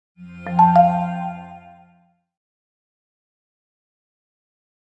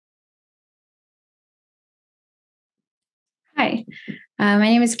Hi, my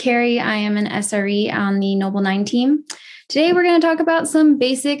name is Keri. I am an SRE on the Nobl9 team. Today, we're going to talk about some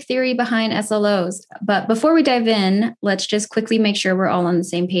basic theory behind SLOs. But before we dive in, let's just quickly make sure we're all on the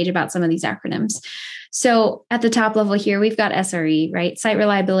same page about some of these acronyms. So at the top level here, we've got SRE, right? Site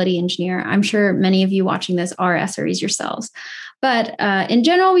Reliability Engineer. I'm sure many of you watching this are SREs yourselves. But in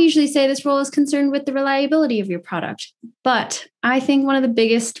general, we usually say this role is concerned with the reliability of your product. But I think one of the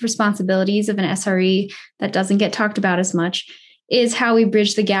biggest responsibilities of an SRE that doesn't get talked about as much is how we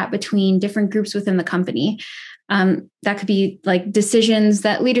bridge the gap between different groups within the company. That could be like decisions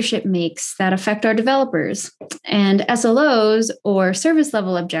that leadership makes that affect our developers. And SLOs, or service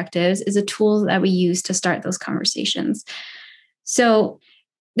level objectives, is a tool that we use to start those conversations. So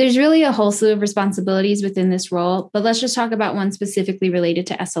there's really a whole slew of responsibilities within this role, but let's just talk about one specifically related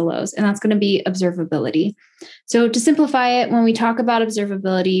to SLOs, and that's going to be observability. So to simplify it, when we talk about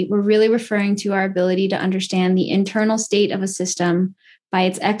observability, we're really referring to our ability to understand the internal state of a system by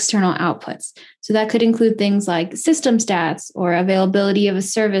its external outputs. So that could include things like system stats or availability of a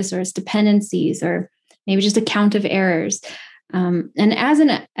service or its dependencies, or maybe just a count of errors. And as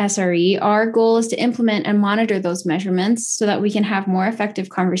an SRE, our goal is to implement and monitor those measurements so that we can have more effective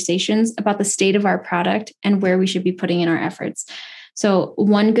conversations about the state of our product and where we should be putting in our efforts. So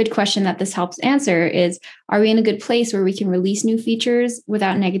one good question that this helps answer is, are we in a good place where we can release new features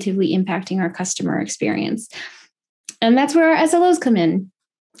without negatively impacting our customer experience? And that's where our SLOs come in.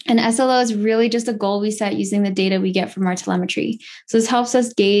 And SLO is really just a goal we set using the data we get from our telemetry. So this helps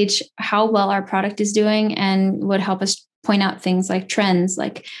us gauge how well our product is doing and would help us point out things like trends,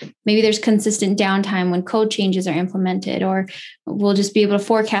 like maybe there's consistent downtime when code changes are implemented, or we'll just be able to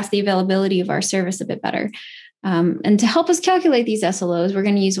forecast the availability of our service a bit better. And to help us calculate these SLOs, we're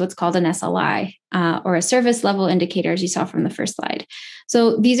going to use what's called an SLI, or a service level indicator, as you saw from the first slide.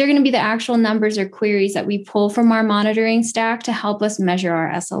 So these are going to be the actual numbers or queries that we pull from our monitoring stack to help us measure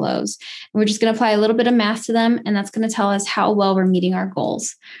our SLOs. And we're just going to apply a little bit of math to them, and that's going to tell us how well we're meeting our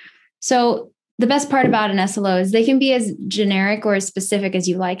goals. So the best part about an SLO is they can be as generic or as specific as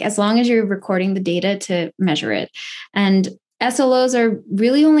you like, as long as you're recording the data to measure it. And SLOs are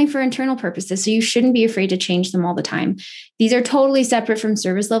really only for internal purposes, so you shouldn't be afraid to change them all the time. These are totally separate from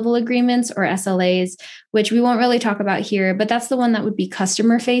service level agreements, or SLAs, which we won't really talk about here, but that's the one that would be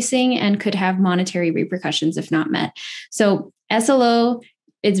customer facing and could have monetary repercussions if not met. So SLO,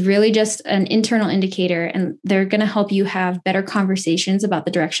 it's really just an internal indicator, and they're going to help you have better conversations about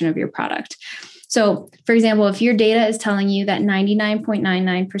the direction of your product. So, for example, if your data is telling you that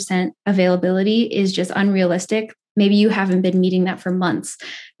 99.99% availability is just unrealistic, maybe you haven't been meeting that for months,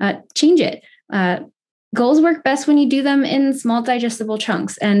 change it. Goals work best when you do them in small digestible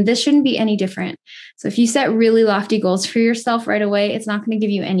chunks, and this shouldn't be any different. So if you set really lofty goals for yourself right away, it's not going to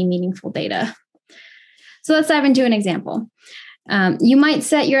give you any meaningful data. So let's dive into an example. You might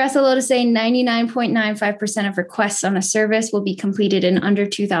set your SLO to say 99.95% of requests on a service will be completed in under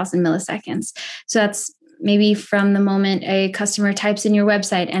 2,000 milliseconds. So that's maybe from the moment a customer types in your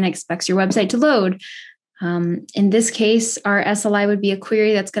website and expects your website to load. In this case, our SLI would be a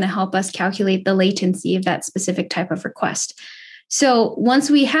query that's going to help us calculate the latency of that specific type of request. So once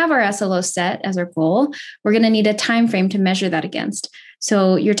we have our SLO set as our goal, we're going to need a time frame to measure that against.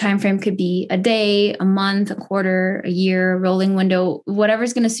 So your time frame could be a day, a month, a quarter, a year, rolling window,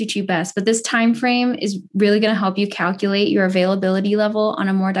 whatever's going to suit you best. But this time frame is really going to help you calculate your availability level on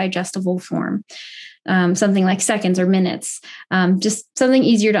a more digestible form. Something like seconds or minutes, just something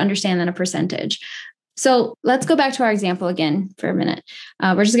easier to understand than a percentage. So let's go back to our example again for a minute.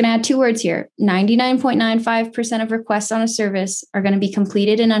 We're just going to add two words here. 99.95% of requests on a service are going to be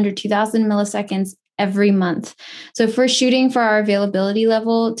completed in under 2,000 milliseconds every month. So if we're shooting for our availability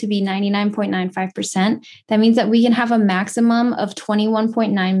level to be 99.95%, that means that we can have a maximum of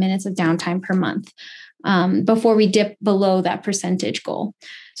 21.9 minutes of downtime per month before we dip below that percentage goal.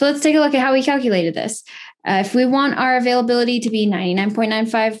 So let's take a look at how we calculated this. If we want our availability to be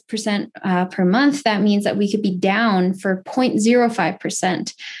 99.95% per month, that means that we could be down for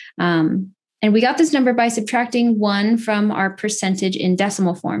 0.05%. And we got this number by subtracting 1 from our percentage in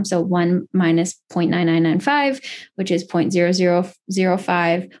decimal form. So 1 minus 0.9995, which is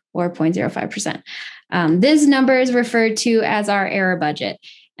 0.0005 or 0.05%. This number is referred to as our error budget.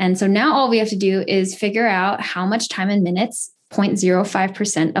 And so now all we have to do is figure out how much time in minutes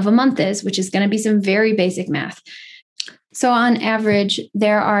 0.05% of a month is, which is going to be some very basic math. So on average,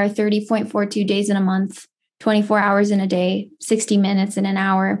 there are 30.42 days in a month, 24 hours in a day, 60 minutes in an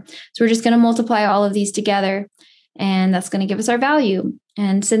hour. So we're just going to multiply all of these together. and that's going to give us our value.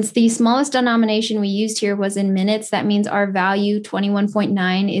 And since the smallest denomination we used here was in minutes, that means our value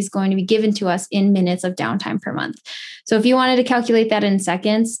 21.9 is going to be given to us in minutes of downtime per month. So if you wanted to calculate that in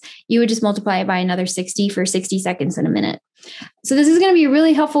seconds, you would just multiply it by another 60 for 60 seconds in a minute. So this is going to be a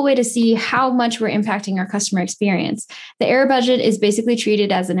really helpful way to see how much we're impacting our customer experience. The error budget is basically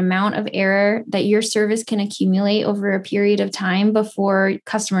treated as an amount of error that your service can accumulate over a period of time before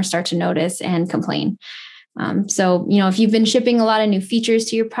customers start to notice and complain. So, if you've been shipping a lot of new features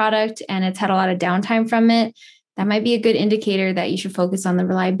to your product and it's had a lot of downtime from it, that might be a good indicator that you should focus on the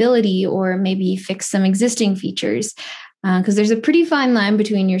reliability or maybe fix some existing features. Because there's a pretty fine line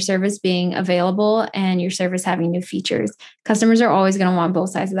between your service being available and your service having new features. Customers are always going to want both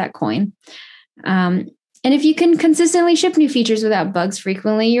sides of that coin. And if you can consistently ship new features without bugs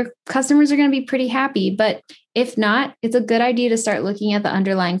frequently, your customers are going to be pretty happy. But if not, it's a good idea to start looking at the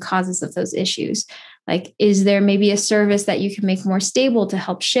underlying causes of those issues. Like, is there maybe a service that you can make more stable to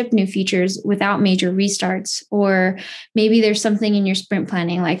help ship new features without major restarts? Or maybe there's something in your sprint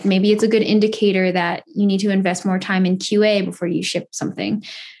planning, like maybe it's a good indicator that you need to invest more time in QA before you ship something.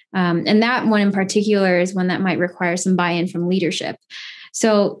 And that one in particular is one that might require some buy-in from leadership.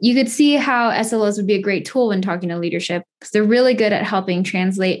 So you could see how SLOs would be a great tool when talking to leadership, because they're really good at helping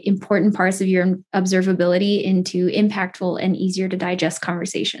translate important parts of your observability into impactful and easier to digest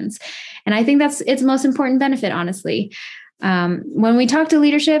conversations. And I think that's its most important benefit, honestly. When we talk to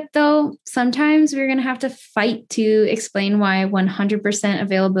leadership, though, sometimes we're going to have to fight to explain why 100%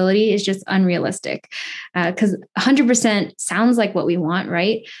 availability is just unrealistic. Because 100% sounds like what we want,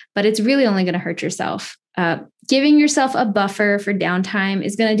 right? But it's really only going to hurt yourself. Giving yourself a buffer for downtime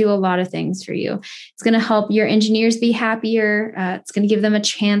is going to do a lot of things for you. It's going to help your engineers be happier. It's going to give them a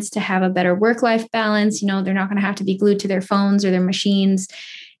chance to have a better work-life balance. They're not going to have to be glued to their phones or their machines.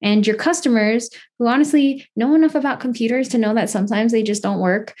 And your customers, who honestly know enough about computers to know that sometimes they just don't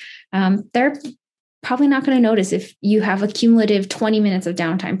work, they're probably not going to notice if you have a cumulative 20 minutes of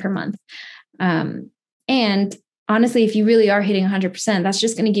downtime per month. And honestly, if you really are hitting 100%, that's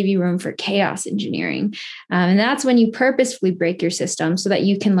just going to give you room for chaos engineering. And that's when you purposefully break your system so that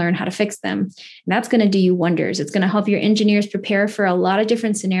you can learn how to fix them. And that's going to do you wonders. It's going to help your engineers prepare for a lot of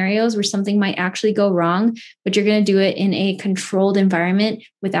different scenarios where something might actually go wrong, but you're going to do it in a controlled environment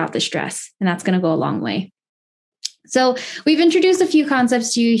without the stress. And that's going to go a long way. So we've introduced a few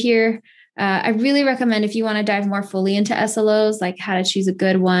concepts to you here. I really recommend, if you want to dive more fully into SLOs, like how to choose a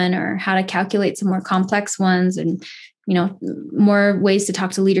good one or how to calculate some more complex ones, and more ways to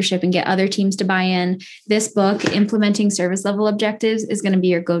talk to leadership and get other teams to buy in, this book, Implementing Service Level Objectives, is going to be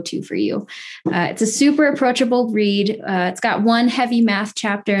your go-to for you. It's a super approachable read. It's got one heavy math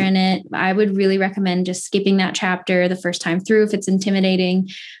chapter in it. I would really recommend just skipping that chapter the first time through if it's intimidating.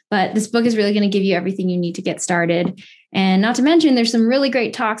 But this book is really going to give you everything you need to get started. And not to mention, there's some really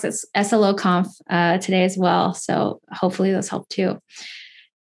great talks at SLO Conf today as well. So hopefully those help too.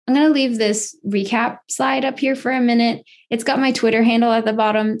 I'm going to leave this recap slide up here for a minute. It's got my Twitter handle at the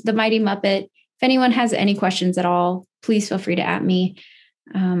bottom, The Mighty Muppet. If anyone has any questions at all, please feel free to @me.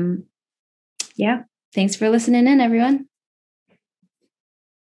 Thanks for listening in, everyone.